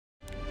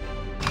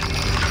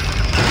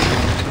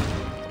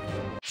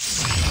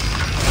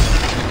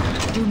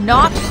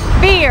not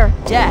fear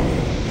death.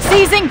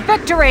 Seizing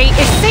victory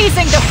is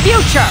seizing the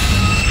future!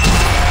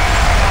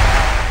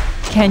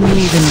 Can you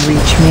even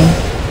reach me?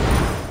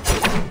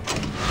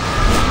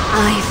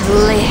 I've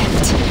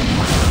lived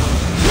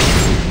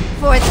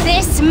for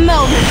this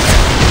moment.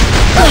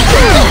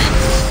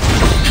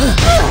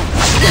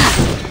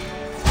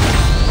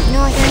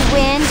 Northern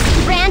wind,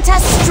 grant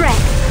us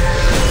strength.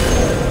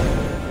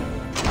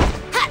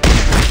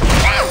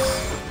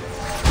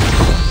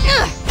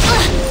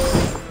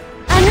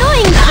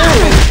 Annoying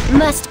vermin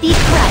must be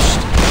crushed.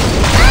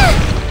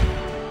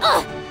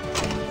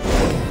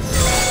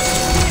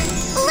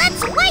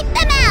 Let's wipe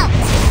them out!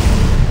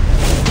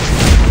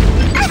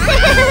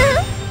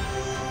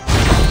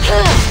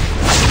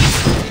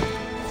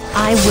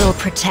 I will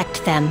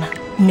protect them,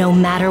 no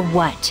matter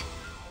what.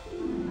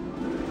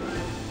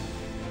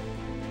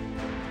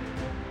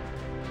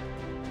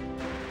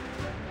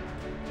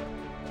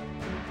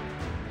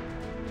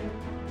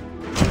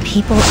 The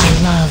people I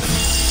love,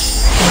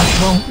 I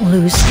won't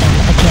lose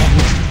them again.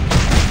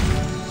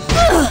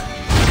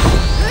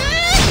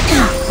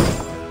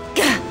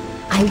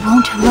 I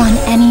won't run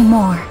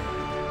anymore.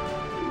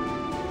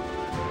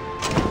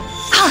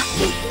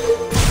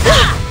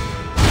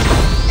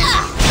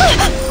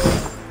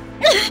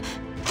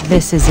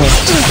 This is it.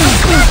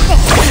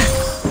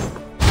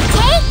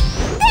 Take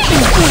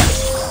this!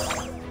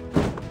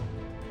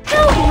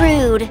 How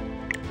rude.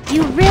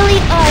 You really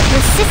are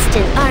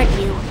persistent, aren't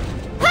you?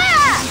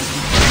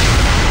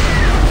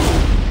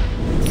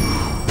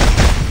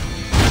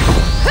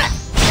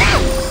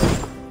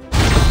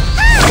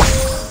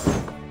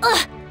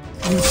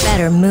 You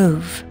better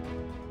move.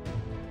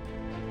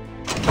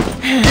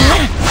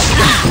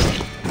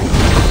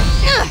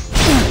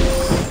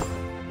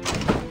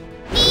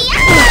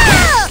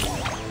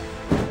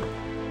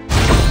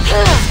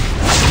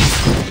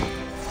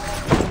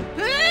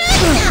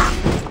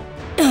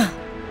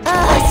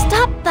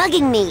 Stop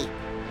bugging me.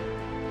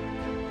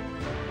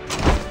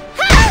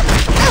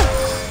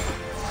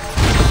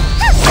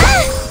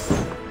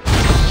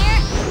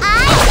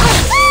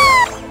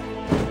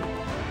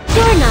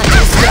 You're not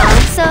too strong,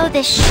 so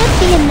this should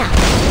be enough.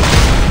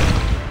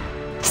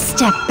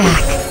 Step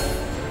back.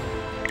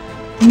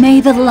 May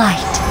the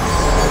light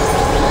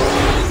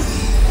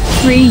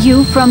free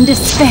you from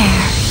despair.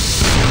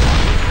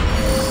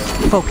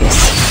 Focus.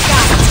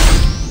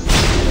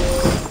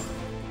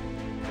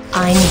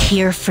 I'm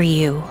here for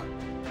you.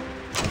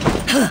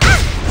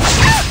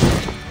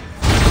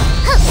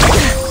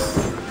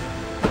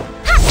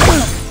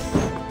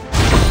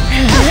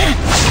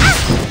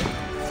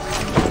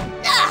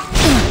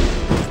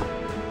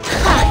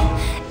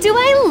 Do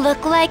I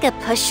look like a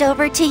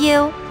pushover to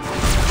you?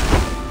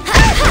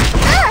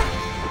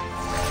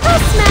 I'll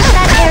smash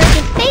that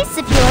arrogant face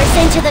of yours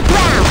into the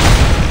ground.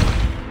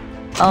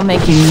 I'll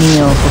make you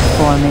kneel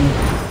before me.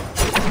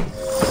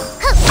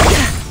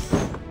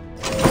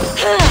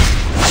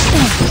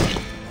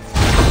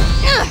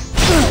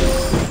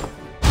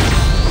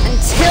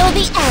 Until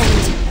the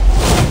end.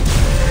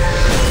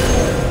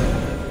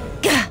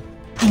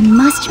 I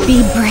must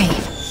be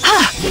brave.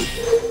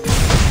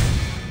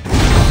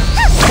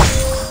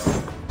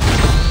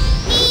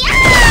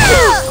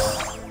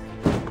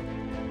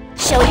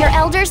 Show your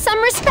elders some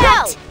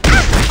respect.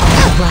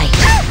 All right.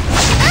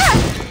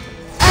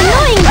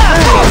 Annoying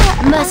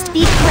vermin must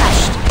be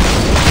crushed.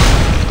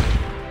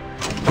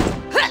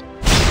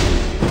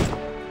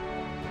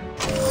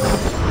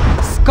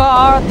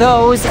 Scar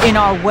those in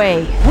our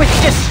way with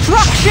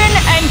destruction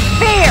and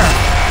fear!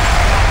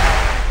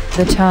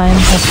 The time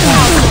has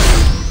come.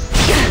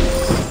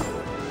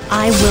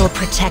 I will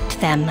protect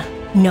them,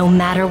 no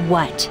matter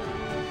what.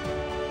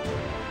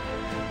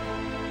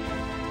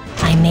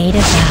 I made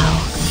a vow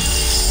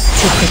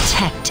to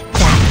protect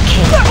that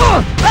cave.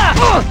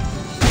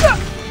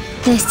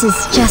 This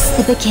is just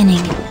the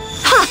beginning.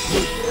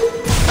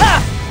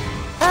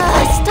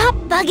 Stop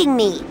bugging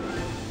me.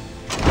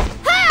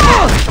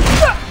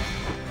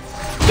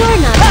 You're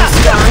not too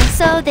strong,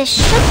 so this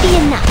should be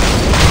enough.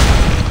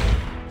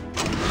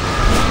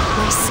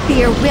 My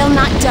spear will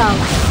not dull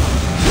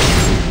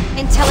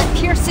until it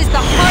pierces the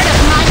heart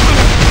of my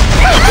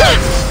enemy.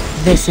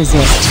 This is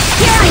it.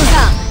 Here I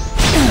come.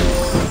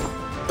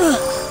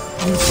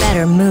 You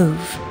better move.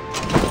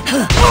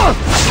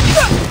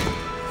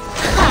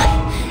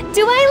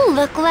 Do I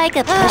look like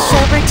a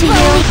pushover to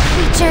you,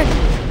 creature?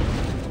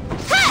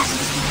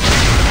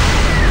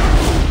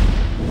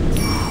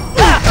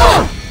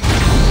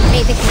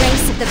 May the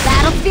grace of the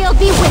battlefield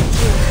be with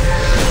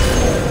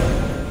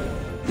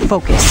you.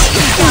 Focus.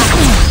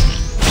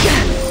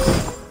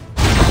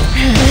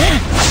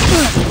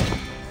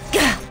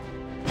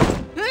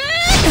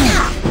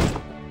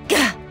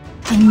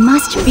 I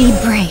must be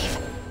brave.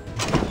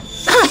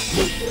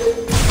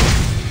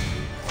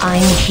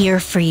 I'm here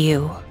for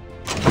you.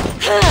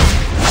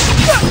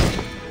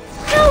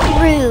 How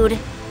rude.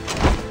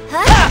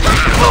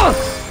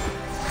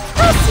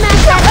 I'll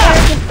smash that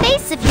arrogant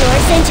face of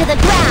yours into the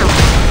ground.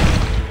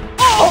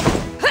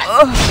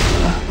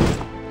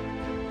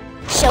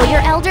 Show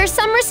your elders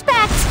some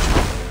respect.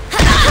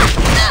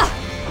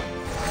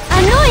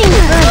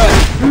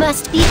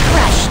 must be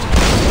crushed.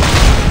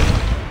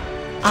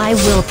 I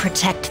will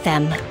protect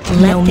them,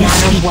 No let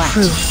this matter be what.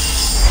 proof.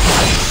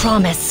 A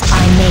promise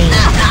I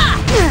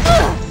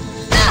made.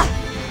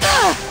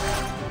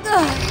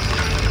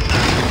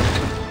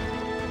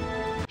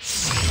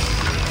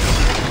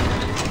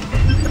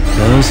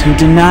 Those who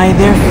deny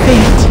their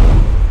fate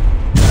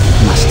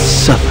must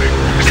suffer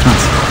the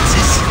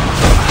consequences.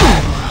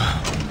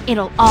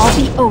 It'll all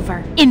be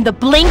over in the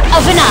blink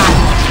of an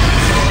eye.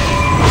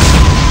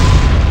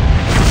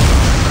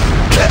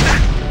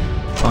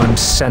 I'm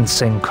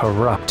sensing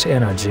corrupt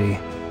energy.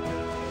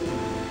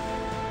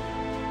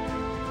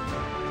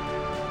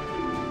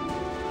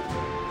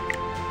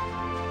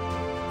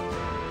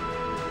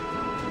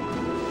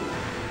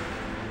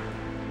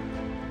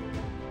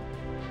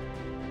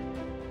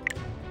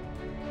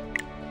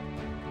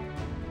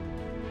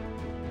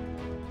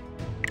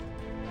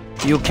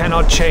 You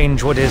cannot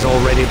change what is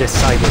already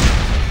decided.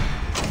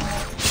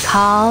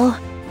 Khal,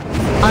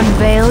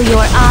 unveil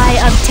your eye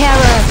of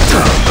terror.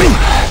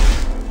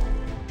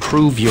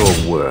 Prove your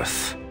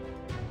worth.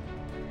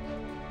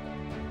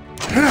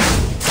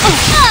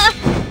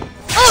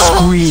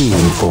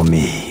 Scream for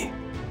me.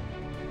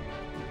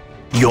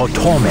 Your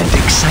torment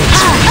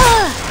excites me.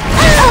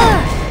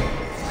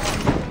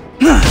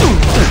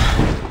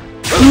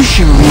 You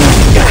should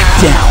really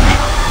back down.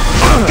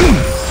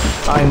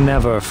 I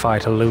never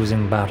fight a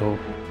losing battle.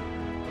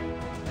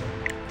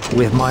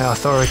 With my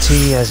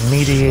authority as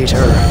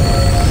mediator,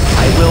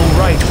 I will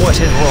right what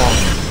is wrong.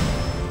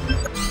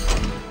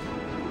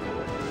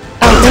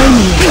 Obey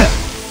me.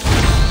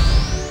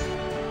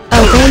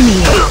 Obey me.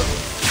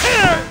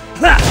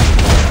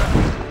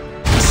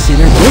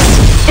 Consider this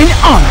an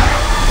honor.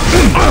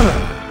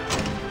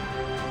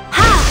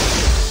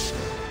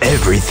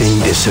 Everything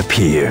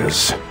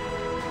disappears.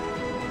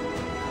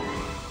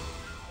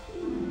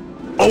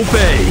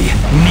 Obey,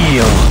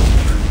 kneel.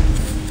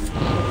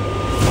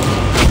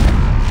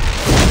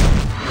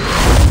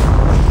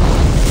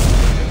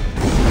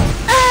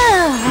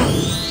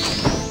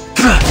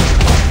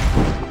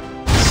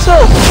 So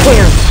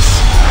careless.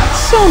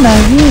 So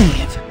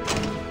naive.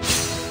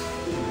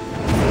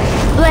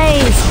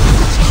 Blaze!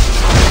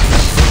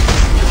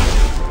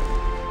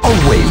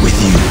 Away with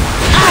you.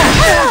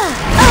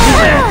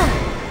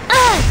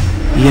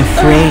 Be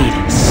afraid,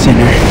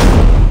 sinner.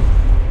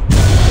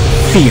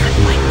 Fear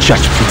my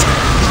judgment.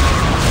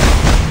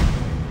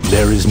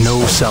 There is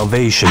no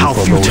salvation for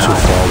those who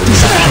fall in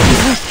sin.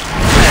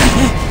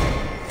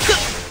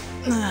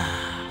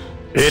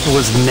 It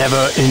was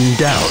never in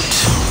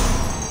doubt.